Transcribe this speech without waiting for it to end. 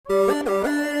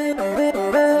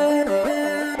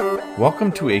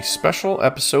Welcome to a special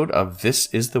episode of This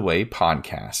Is the Way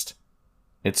podcast.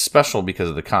 It's special because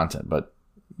of the content, but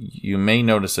you may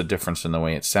notice a difference in the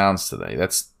way it sounds today.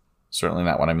 That's certainly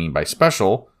not what I mean by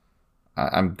special.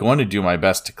 I'm going to do my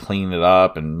best to clean it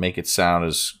up and make it sound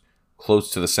as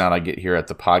close to the sound I get here at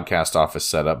the podcast office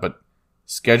setup, but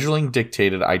scheduling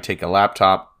dictated I take a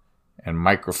laptop and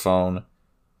microphone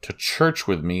to church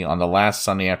with me on the last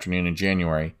Sunday afternoon in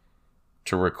January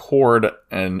to record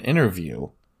an interview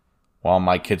while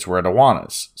my kids were at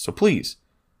Awanas. So please,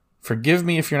 forgive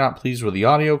me if you're not pleased with the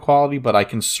audio quality, but I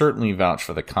can certainly vouch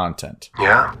for the content.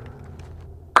 Yeah?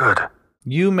 Good.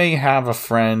 You may have a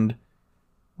friend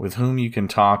with whom you can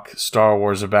talk Star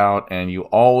Wars about, and you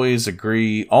always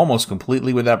agree almost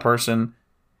completely with that person,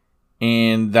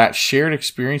 and that shared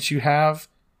experience you have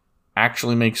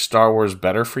actually makes Star Wars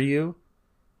better for you.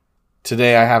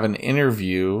 Today I have an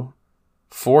interview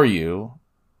for you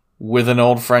with an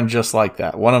old friend just like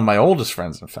that. One of my oldest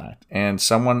friends, in fact, and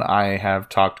someone I have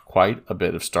talked quite a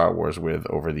bit of Star Wars with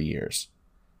over the years.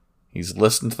 He's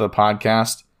listened to the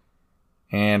podcast,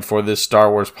 and for this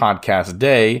Star Wars podcast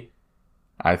day,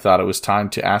 I thought it was time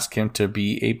to ask him to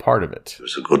be a part of it. He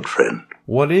was a good friend.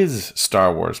 What is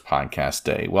Star Wars Podcast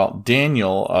Day? Well,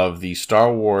 Daniel of the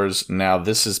Star Wars Now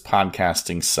This Is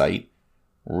Podcasting site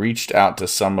reached out to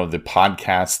some of the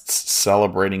podcasts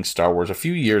celebrating Star Wars a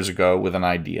few years ago with an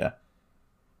idea.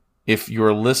 If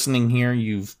you're listening here,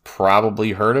 you've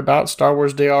probably heard about Star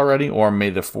Wars Day already, or May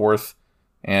the 4th.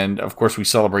 And, of course, we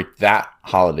celebrate that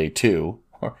holiday, too,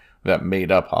 or that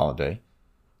made-up holiday.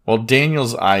 Well,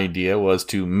 Daniel's idea was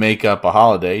to make up a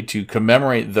holiday to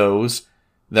commemorate those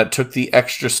that took the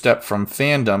extra step from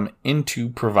fandom into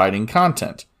providing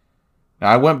content. Now,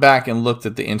 I went back and looked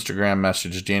at the Instagram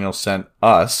message Daniel sent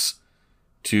us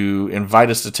to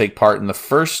invite us to take part in the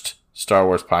first Star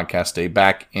Wars Podcast Day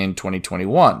back in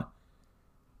 2021.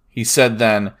 He said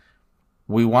then,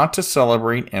 "We want to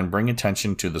celebrate and bring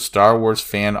attention to the Star Wars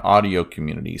fan audio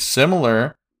community,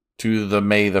 similar to the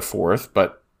May the 4th,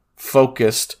 but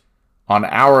focused on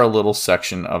our little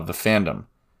section of the fandom."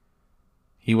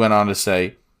 He went on to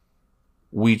say,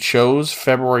 "We chose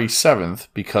February 7th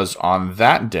because on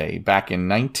that day, back in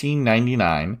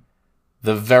 1999,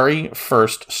 the very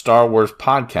first Star Wars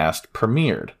podcast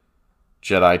premiered,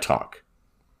 Jedi Talk."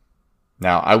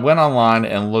 Now, I went online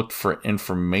and looked for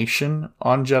information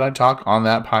on Jedi Talk on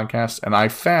that podcast, and I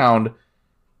found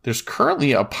there's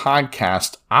currently a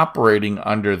podcast operating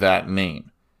under that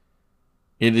name.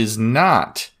 It is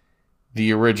not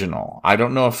the original. I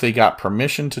don't know if they got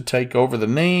permission to take over the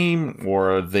name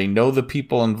or they know the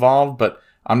people involved, but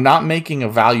I'm not making a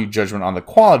value judgment on the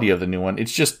quality of the new one.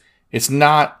 It's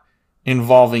not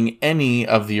involving any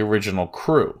of the original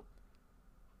crew.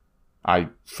 I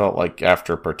felt like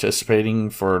after participating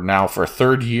for a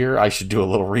third year, I should do a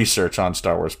little research on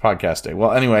Star Wars Podcast Day.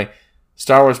 Well, anyway,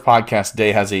 Star Wars Podcast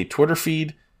Day has a Twitter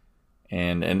feed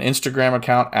and an Instagram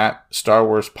account at Star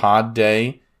Wars Pod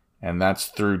Day, and that's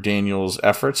through Daniel's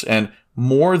efforts. And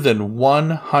more than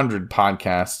 100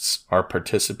 podcasts are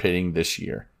participating this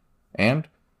year. And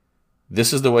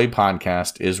This Is the Way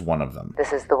podcast is one of them.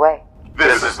 This is the way.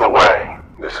 This is the way.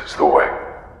 This is the way.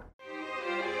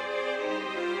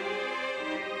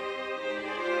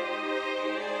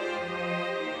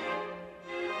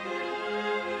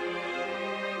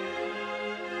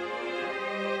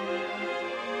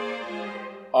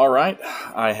 All right,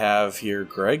 I have here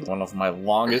Greg, one of my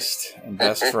longest and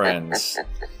best friends.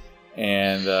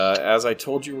 And as I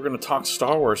told you, we're going to talk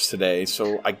Star Wars today.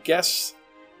 So I guess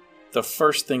the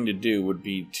first thing to do would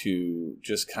be to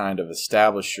just kind of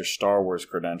establish your Star Wars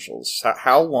credentials.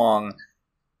 How long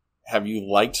have you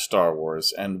liked Star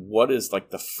Wars? And what is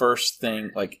like the first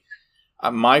thing,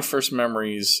 my first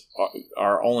memories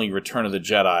are only Return of the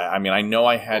Jedi. I mean, I know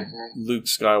I had Luke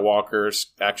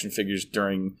Skywalker's action figures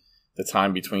during the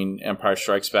time between Empire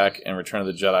Strikes Back and Return of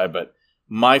the Jedi, but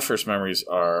my first memories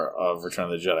are of Return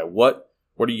of the Jedi. What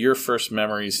are your first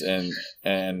memories,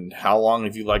 and how long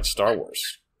have you liked Star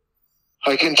Wars?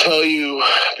 I can tell you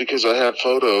because I have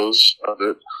photos of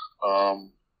it.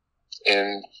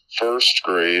 In first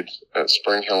grade at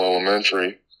Spring Hill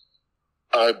Elementary,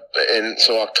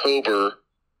 so October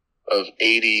of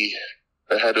 80,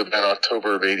 it had to have been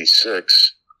October of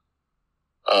 86.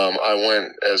 I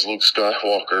went as Luke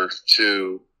Skywalker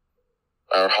to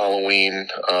our Halloween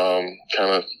kind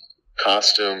of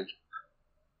costume,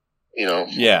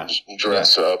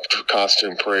 dress up,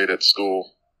 costume parade at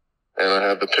school, and I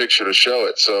have the picture to show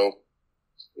it. So,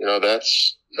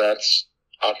 that's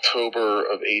October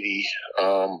of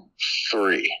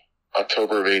 83.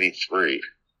 October of 83.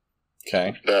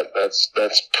 Okay.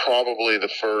 That's probably the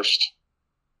first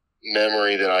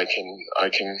memory that I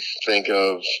can think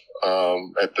of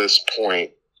at this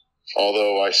point.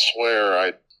 Although I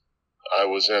swear I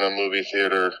was in a movie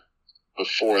theater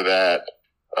before that,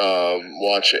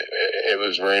 watching. It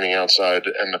was raining outside,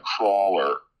 and The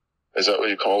Crawler. Is that what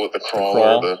you call it? The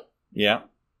Crawler. Yeah.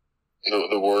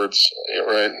 The words,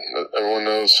 right? Everyone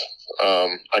knows.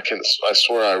 I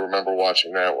swear I remember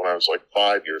watching that when I was like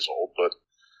 5 years old, but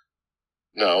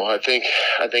no, I think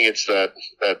it's that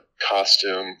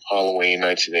costume, Halloween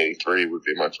 1983 would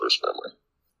be my first memory.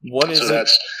 What is so it?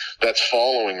 That's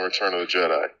following Return of the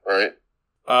Jedi, right?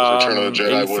 Return of the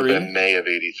Jedi 83? would have been May of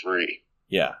 '83.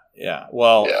 Yeah.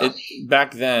 Well, Yeah.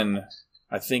 Back then,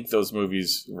 I think those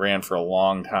movies ran for a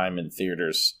long time in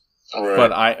theaters.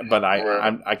 Right.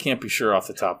 I can't be sure off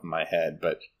the top of my head.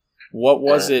 But what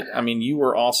was it? I mean, you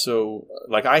were also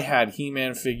like, I had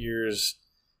He-Man figures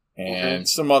and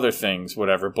some other things,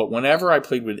 whatever. But whenever I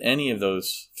played with any of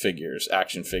those figures,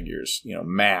 action figures,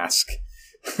 Mask,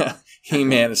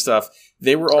 He-Man and stuff,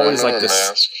 they were always like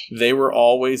this. They were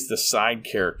always the side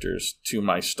characters to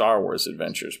my Star Wars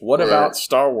adventures. What about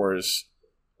Star Wars?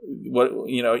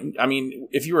 I mean,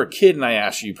 if you were a kid and I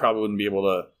asked you, you probably wouldn't be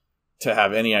able to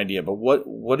have any idea. But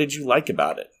what did you like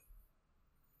about it?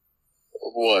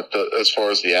 What, as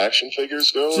far as the action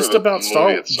figures go? Just about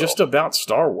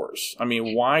Star Wars. I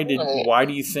mean, why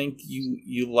do you think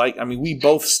you like? I mean, we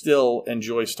both still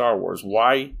enjoy Star Wars.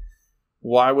 Why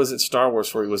was it Star Wars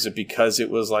for you? Was it because it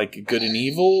was like good and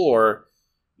evil, or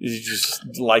did you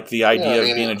just like the idea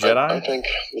of being a Jedi? I think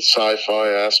the sci-fi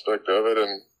aspect of it,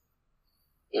 and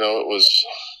it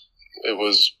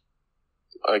was.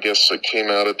 I guess it came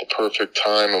out at the perfect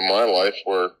time of my life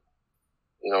where,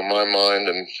 my mind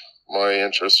and my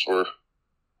interests were,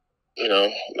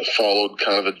 followed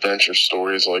kind of adventure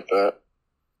stories like that.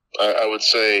 I would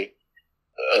say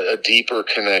a deeper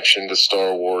connection to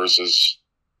Star Wars is,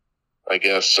 I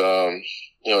guess,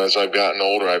 as I've gotten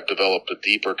older, I've developed a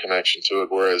deeper connection to it.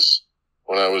 Whereas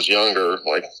when I was younger,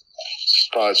 like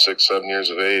 5, 6, 7 years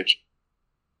of age,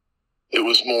 it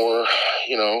was more,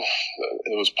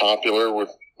 it was popular with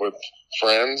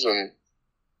friends, and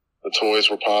the toys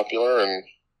were popular, and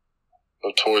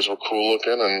the toys were cool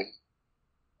looking,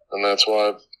 and that's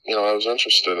why, I was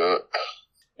interested in it.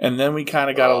 And then we kind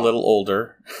of got a little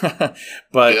older,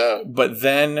 but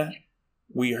then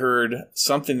we heard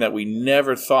something that we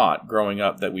never thought growing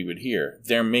up that we would hear.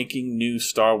 They're making new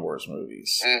Star Wars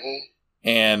movies. Mm-hmm.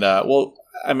 And,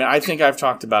 I think I've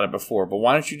talked about it before, but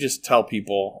why don't you just tell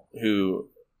people who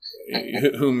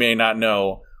may not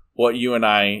know what you and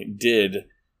I did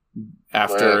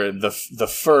after the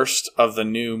first of the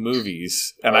new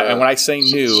movies. And when I say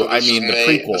new, I mean the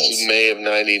prequels. This is May of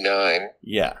 '99.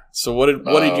 Yeah. So what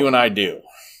did you and I do?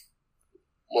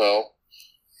 Well,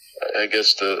 I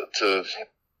guess to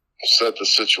set the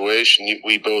situation,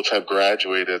 we both have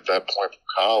graduated at that point from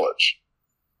college.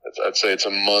 I'd say it's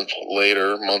a month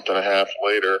and a half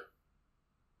later.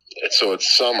 So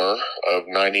it's summer of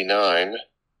 '99.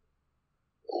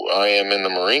 I am in the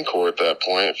Marine Corps at that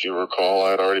point. If you recall,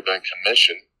 I had already been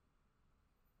commissioned.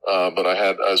 But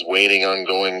I was waiting on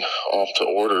going off to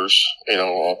orders,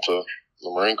 off to the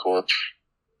Marine Corps.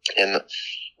 And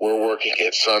we're working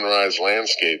at Sunrise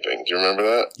Landscaping. Do you remember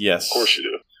that? Yes. Of course you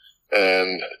do.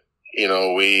 And,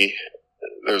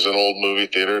 there's an old movie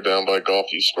theater down by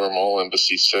Gulfview Square Mall,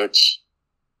 Embassy 6.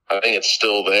 I think it's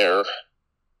still there.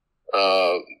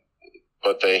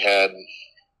 But they had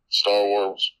Star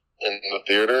Wars in the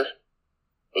theater.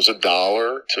 It was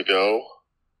 $1 to go.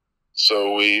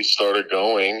 So we started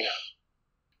going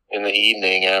in the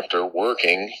evening after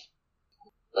working,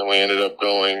 and we ended up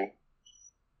going,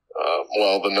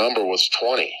 the number was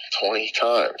 20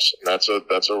 times. And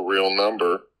that's a real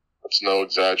number. That's no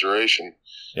exaggeration.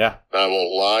 Yeah. I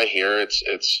won't lie here.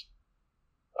 It's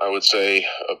I would say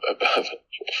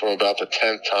from about the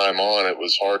 10th time on, it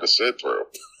was hard to sit through,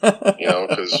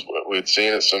 because we'd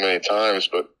seen it so many times,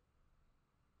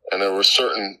 and there were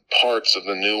certain parts of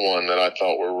the new one that I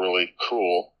thought were really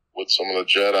cool with some of the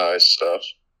Jedi stuff.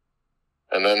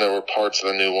 And then there were parts of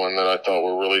the new one that I thought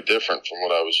were really different from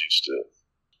what I was used to.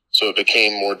 So it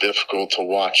became more difficult to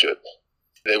watch it.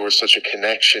 There was such a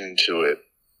connection to it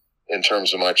in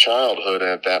terms of my childhood.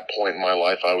 And at that point in my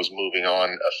life, I was moving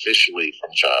on officially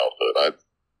from childhood.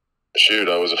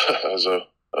 I was a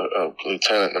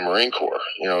lieutenant in the Marine Corps.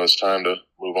 It was time to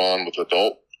move on with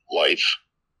adult life.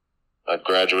 I'd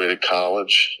graduated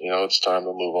college. It's time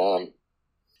to move on.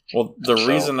 Well, the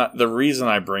reason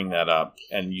I bring that up,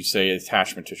 and you say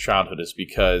attachment to childhood, is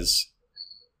because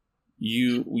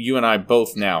you and I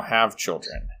both now have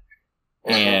children,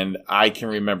 and I can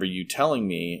remember you telling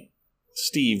me,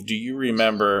 Steve, do you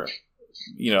remember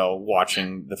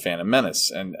watching The Phantom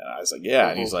Menace. And I was like, yeah.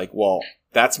 And he's like, well,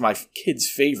 that's my kid's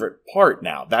favorite part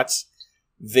now. That's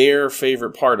their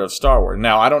favorite part of Star Wars.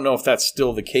 Now, I don't know if that's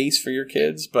still the case for your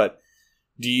kids, but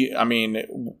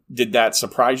did that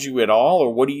surprise you at all?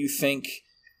 Or what do you think?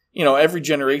 Every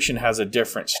generation has a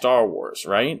different Star Wars,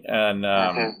 right? And,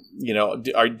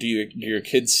 do your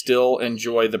kids still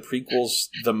enjoy the prequels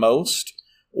the most?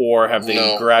 Or have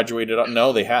they graduated?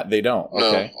 No, they don't.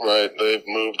 Okay. No, right. They've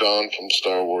moved on from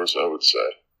Star Wars, I would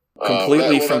say.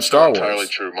 Completely from Star Wars. That's entirely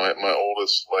true. My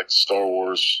oldest likes Star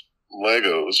Wars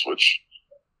Legos, which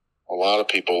a lot of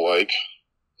people like.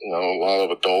 A lot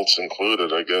of adults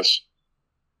included, I guess.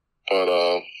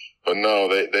 But no,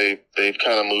 they've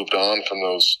kind of moved on from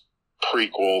those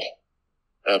prequel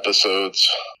episodes,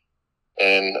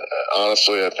 and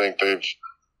honestly, I think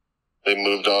they've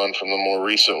moved on from the more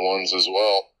recent ones as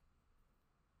well.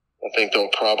 I think they'll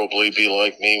probably be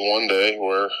like me one day,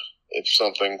 where if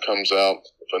something comes out,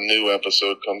 if a new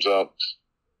episode comes out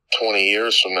 20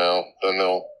 years from now, then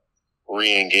they'll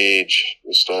re-engage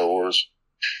with Star Wars.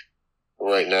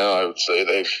 Right now, I would say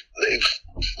they've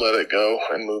let it go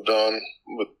and moved on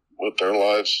with their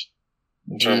lives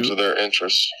in terms of their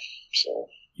interests. So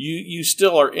you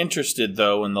still are interested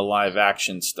though in the live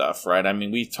action stuff, right? I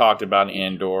mean, we talked about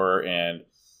Andor and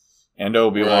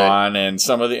Obi-Wan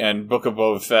and Book of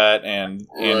Boba Fett and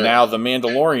now The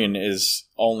Mandalorian is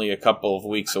only a couple of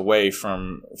weeks away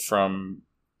from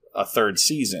a third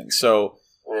season. So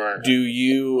do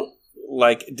you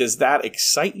does that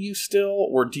excite you still,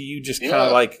 or do you just kind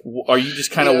of are you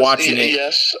just kind of watching it?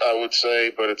 Yes, I would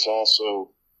say, but it's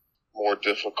also more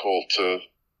difficult to,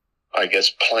 I guess,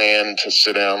 plan to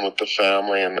sit down with the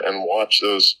family and watch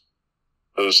those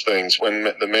things. When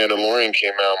The Mandalorian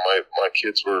came out, my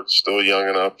kids were still young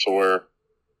enough to where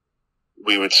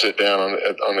we would sit down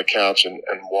on the couch and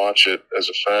watch it as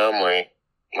a family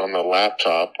on the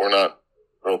laptop. We're not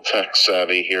real tech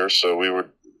savvy here, so we would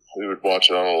watch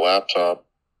it on a laptop.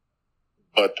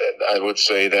 But I would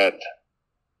say that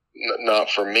not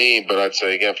for me, but I'd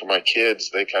say again for my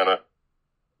kids, they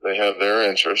have their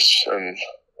interests, and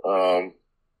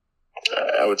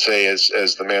I would say as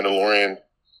The Mandalorian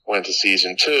went to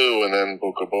season 2 and then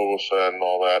Book of Boba Fett and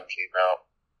all that came out,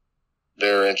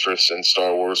 their interest in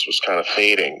Star Wars was kind of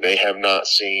fading. They have not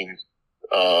seen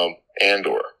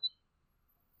Andor,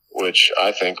 which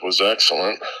I think was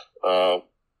excellent.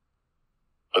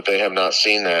 But they have not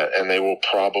seen that, and they will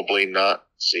probably not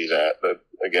see that. But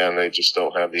again, they just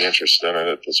don't have the interest in it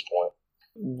at this point.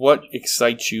 What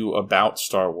excites you about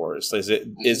Star Wars? Is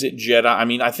it Jedi? I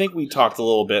mean, I think we talked a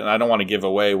little bit, and I don't want to give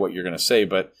away what you're going to say,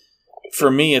 but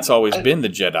for me, it's always been the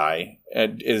Jedi.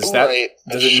 Does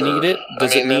it need it?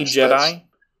 Does it need Jedi?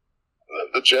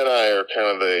 The Jedi are kind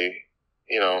of they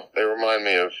remind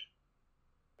me of,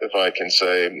 if I can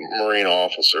say, Marine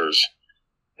officers.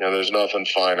 There's nothing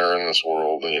finer in this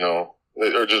world,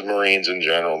 or just Marines in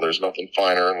general. There's nothing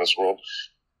finer in this world.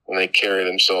 And they carry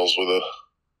themselves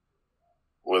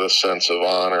with a sense of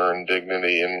honor and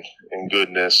dignity and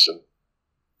goodness and,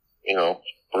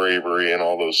 bravery and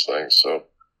all those things. So,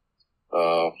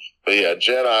 but yeah,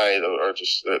 Jedi are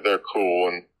just, they're cool.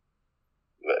 And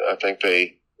I think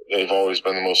they've always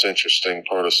been the most interesting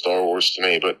part of Star Wars to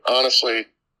me. But honestly,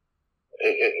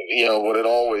 what it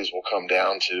always will come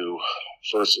down to,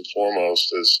 first and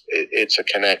foremost, is it's a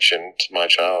connection to my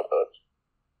childhood,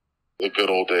 the good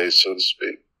old days, so to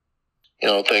speak.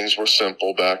 Things were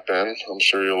simple back then. I'm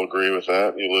sure you'll agree with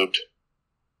that. You lived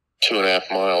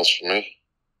 2.5 miles from me,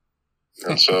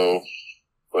 and so,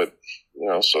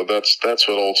 so that's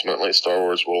what ultimately Star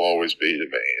Wars will always be to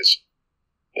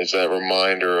me. Is that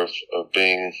reminder of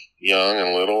being young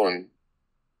and little and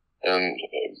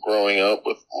growing up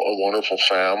with a wonderful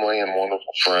family and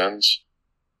wonderful friends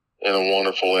in a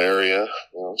wonderful area.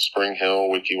 Spring Hill,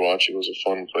 Weeki Wachee was a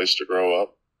fun place to grow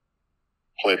up.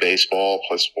 Play baseball,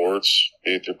 play sports,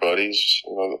 be with your buddies.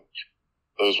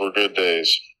 Those were good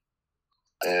days.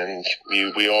 And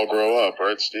we all grow up,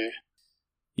 right, Steve?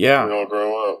 Yeah. We all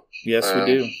grow up. Yes, we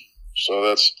do. So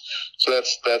that's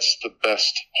the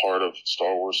best part of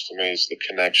Star Wars to me, is the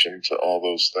connection to all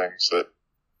those things that,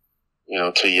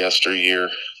 to yesteryear.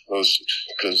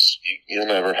 Because you'll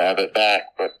never have it back,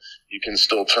 but you can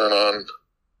still turn on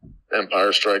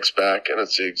Empire Strikes Back, and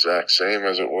it's the exact same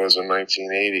as it was in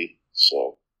 1980.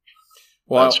 So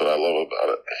that's what I love about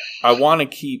it. I want to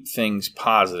keep things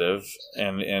positive,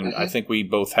 and I think we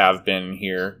both have been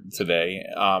here today.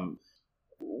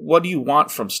 What do you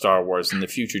want from Star Wars in the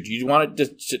future? Do you want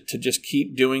it to just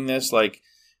keep doing this?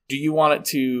 Do you want it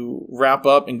to wrap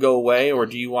up and go away, or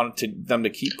do you want them to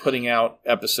keep putting out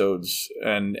episodes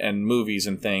and movies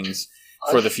and things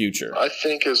for the future? I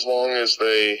think as long as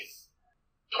they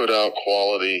put out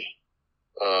quality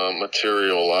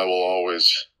material, I will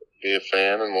always be a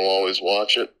fan and will always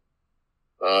watch it.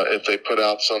 If they put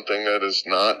out something that is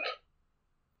not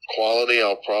quality,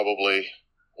 I'll probably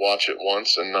watch it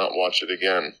once and not watch it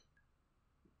again.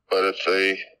 But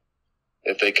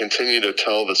if they continue to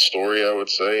tell the story, I would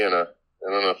say in an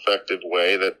effective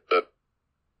way that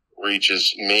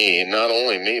reaches me, not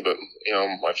only me, but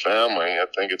my family, I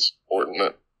think it's important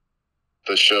that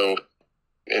the show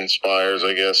inspires,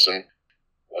 I guess, and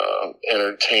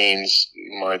entertains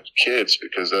my kids,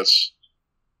 because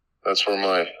that's where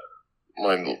my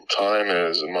time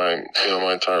is, and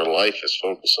my entire life is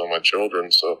focused on my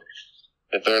children. So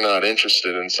if they're not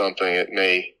interested in something, it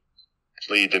may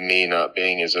lead to me not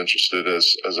being as interested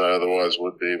as I otherwise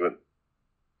would be. But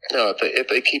if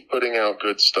they keep putting out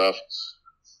good stuff,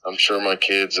 I'm sure my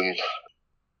kids and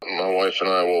my wife and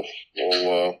I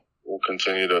will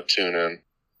continue to tune in.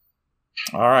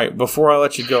 All right. Before I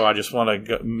let you go, I just want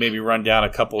to maybe run down a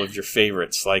couple of your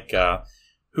favorites. Like,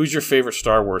 who's your favorite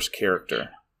Star Wars character?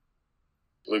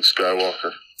 Luke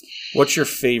Skywalker. What's your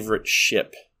favorite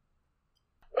ship?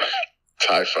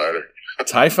 TIE Fighter.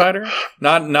 TIE Fighter?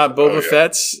 Not Boba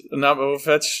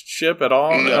Fett's ship at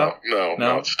all?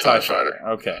 No, it's TIE Fighter.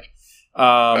 Okay.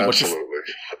 Absolutely.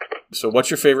 What's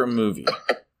your favorite movie?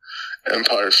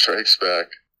 Empire Strikes Back.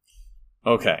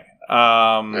 Okay.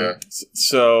 Yeah.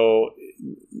 So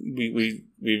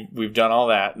we've done all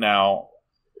that. Now,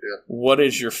 What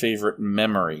is your favorite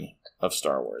memory of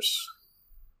Star Wars?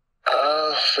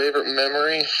 Favorite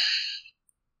memory?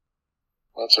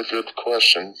 That's a good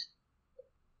question.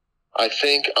 I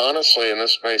think, honestly, and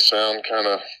this may sound kind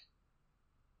of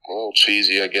a little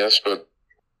cheesy, I guess, but,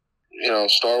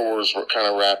 Star Wars were kind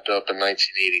of wrapped up in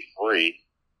 1983,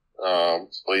 at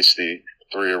least the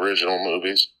 3 original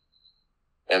movies.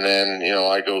 And then,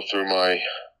 I go through my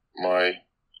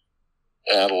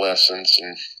adolescence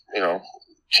and,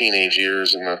 teenage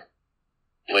years in the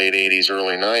late 80s,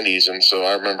 early 90s. And so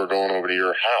I remember going over to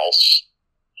your house,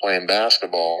 playing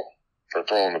basketball, or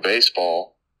throwing the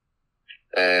baseball.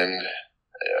 And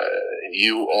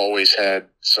you always had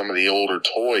some of the older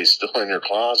toys still in your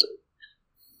closet.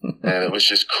 And it was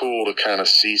just cool to kind of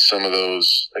see some of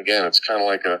those. Again, it's kind of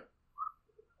like a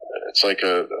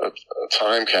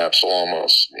time capsule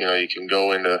almost. You can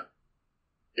go into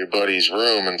your buddy's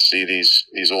room and see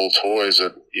these old toys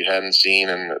that you hadn't seen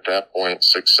in, at that point,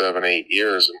 6, 7, 8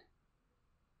 years. And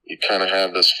you kind of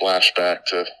have this flashback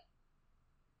to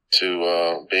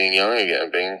being young again,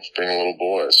 being a little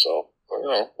boy. So,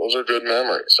 those are good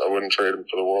memories. I wouldn't trade them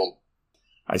for the world.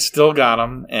 I still got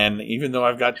them, and even though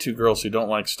I've got 2 girls who don't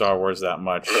like Star Wars that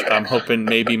much, I'm hoping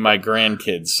maybe my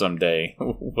grandkids someday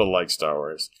will like Star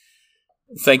Wars.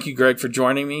 Thank you, Greg, for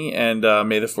joining me, and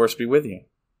may the Force be with you.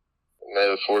 May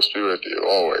the Force be with you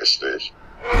always, Steve.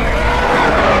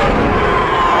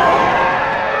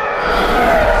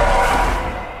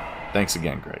 Thanks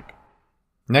again, Greg.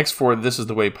 Next for This Is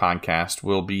the Way podcast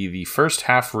will be the first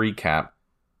half recap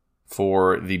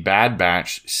for The Bad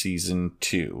Batch Season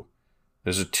 2.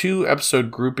 There's a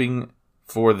 2-episode grouping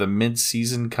for the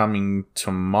mid-season coming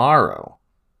tomorrow.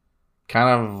 Kind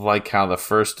of like how the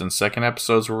first and second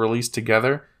episodes were released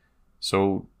together.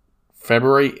 So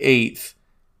February 8th,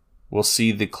 we'll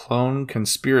see The Clone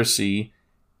Conspiracy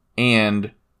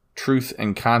and Truth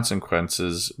and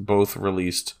Consequences both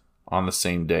released on the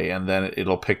same day. And then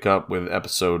it'll pick up with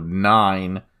episode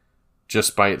 9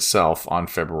 just by itself on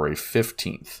February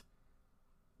 15th.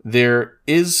 There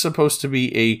is supposed to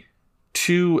be a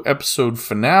 2-episode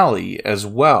finale as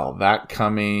well. That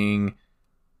coming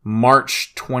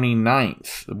March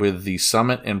 29th with the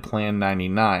Summit and Plan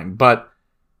 99. But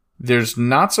there's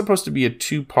not supposed to be a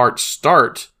 2-part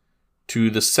start to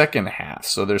the second half.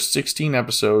 So there's 16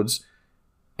 episodes.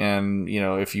 And,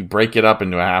 if you break it up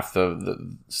into a half,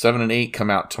 the 7 and 8 come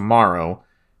out tomorrow.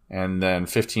 And then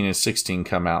 15 and 16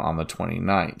 come out on the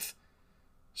 29th.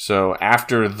 So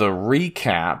after the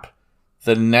recap,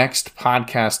 the next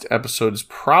podcast episode is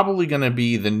probably going to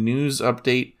be the news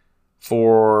update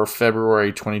for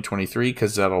February 2023,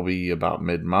 because that'll be about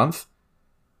mid-month.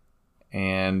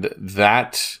 And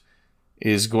that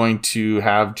is going to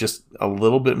have just a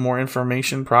little bit more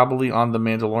information probably on The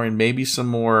Mandalorian, maybe some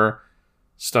more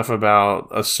stuff about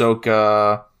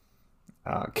Ahsoka,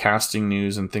 casting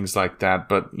news and things like that.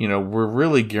 But, we're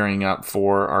really gearing up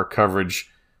for our coverage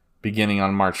beginning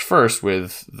on March 1st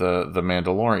with the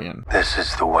Mandalorian. This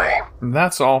is the way. And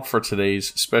that's all for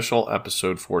today's special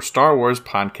episode for Star Wars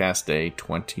Podcast Day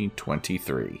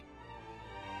 2023.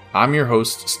 I'm your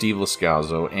host, Steve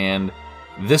Lascalzo, and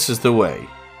this is the way.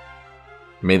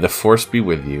 May the Force be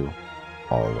with you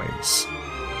always.